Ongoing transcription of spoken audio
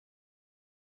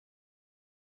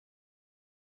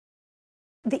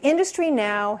The industry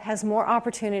now has more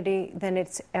opportunity than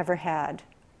it's ever had.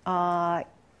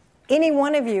 Any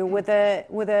one of you with a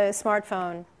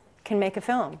smartphone can make a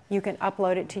film. You can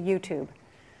upload it to YouTube.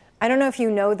 I don't know if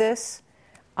you know this,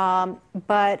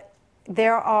 but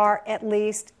there are at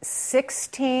least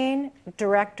 16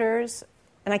 directors,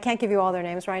 and I can't give you all their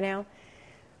names right now,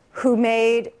 who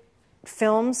made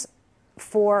films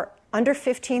for under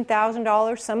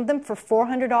 $15,000, some of them for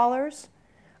 $400,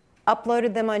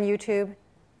 uploaded them on YouTube,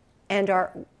 and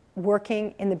are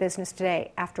working in the business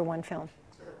today after one film.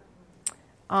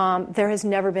 There has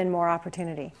never been more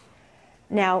opportunity.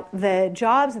 Now, the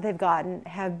jobs that they've gotten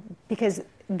have, because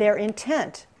their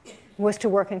intent was to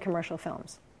work in commercial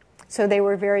films. So they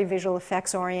were very visual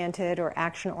effects oriented or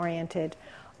action oriented.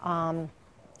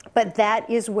 But that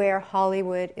is where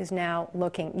Hollywood is now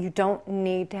looking. You don't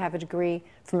need to have a degree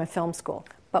from a film school.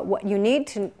 But what you need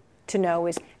to know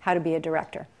is how to be a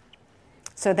director.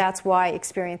 So that's why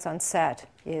experience on set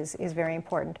is very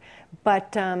important.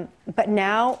 But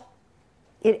now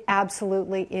it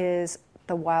absolutely is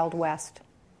the Wild West.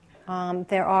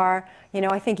 There are,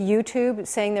 I think YouTube is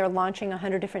saying they're launching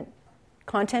 100 different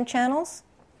content channels.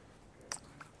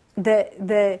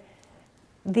 The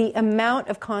amount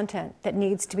of content that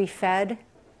needs to be fed,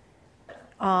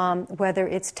 whether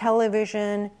it's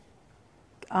television,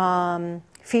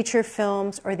 feature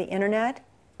films, or the internet,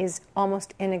 is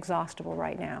almost inexhaustible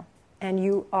right now. And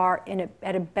you are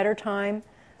at a better time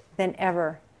than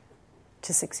ever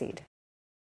to succeed.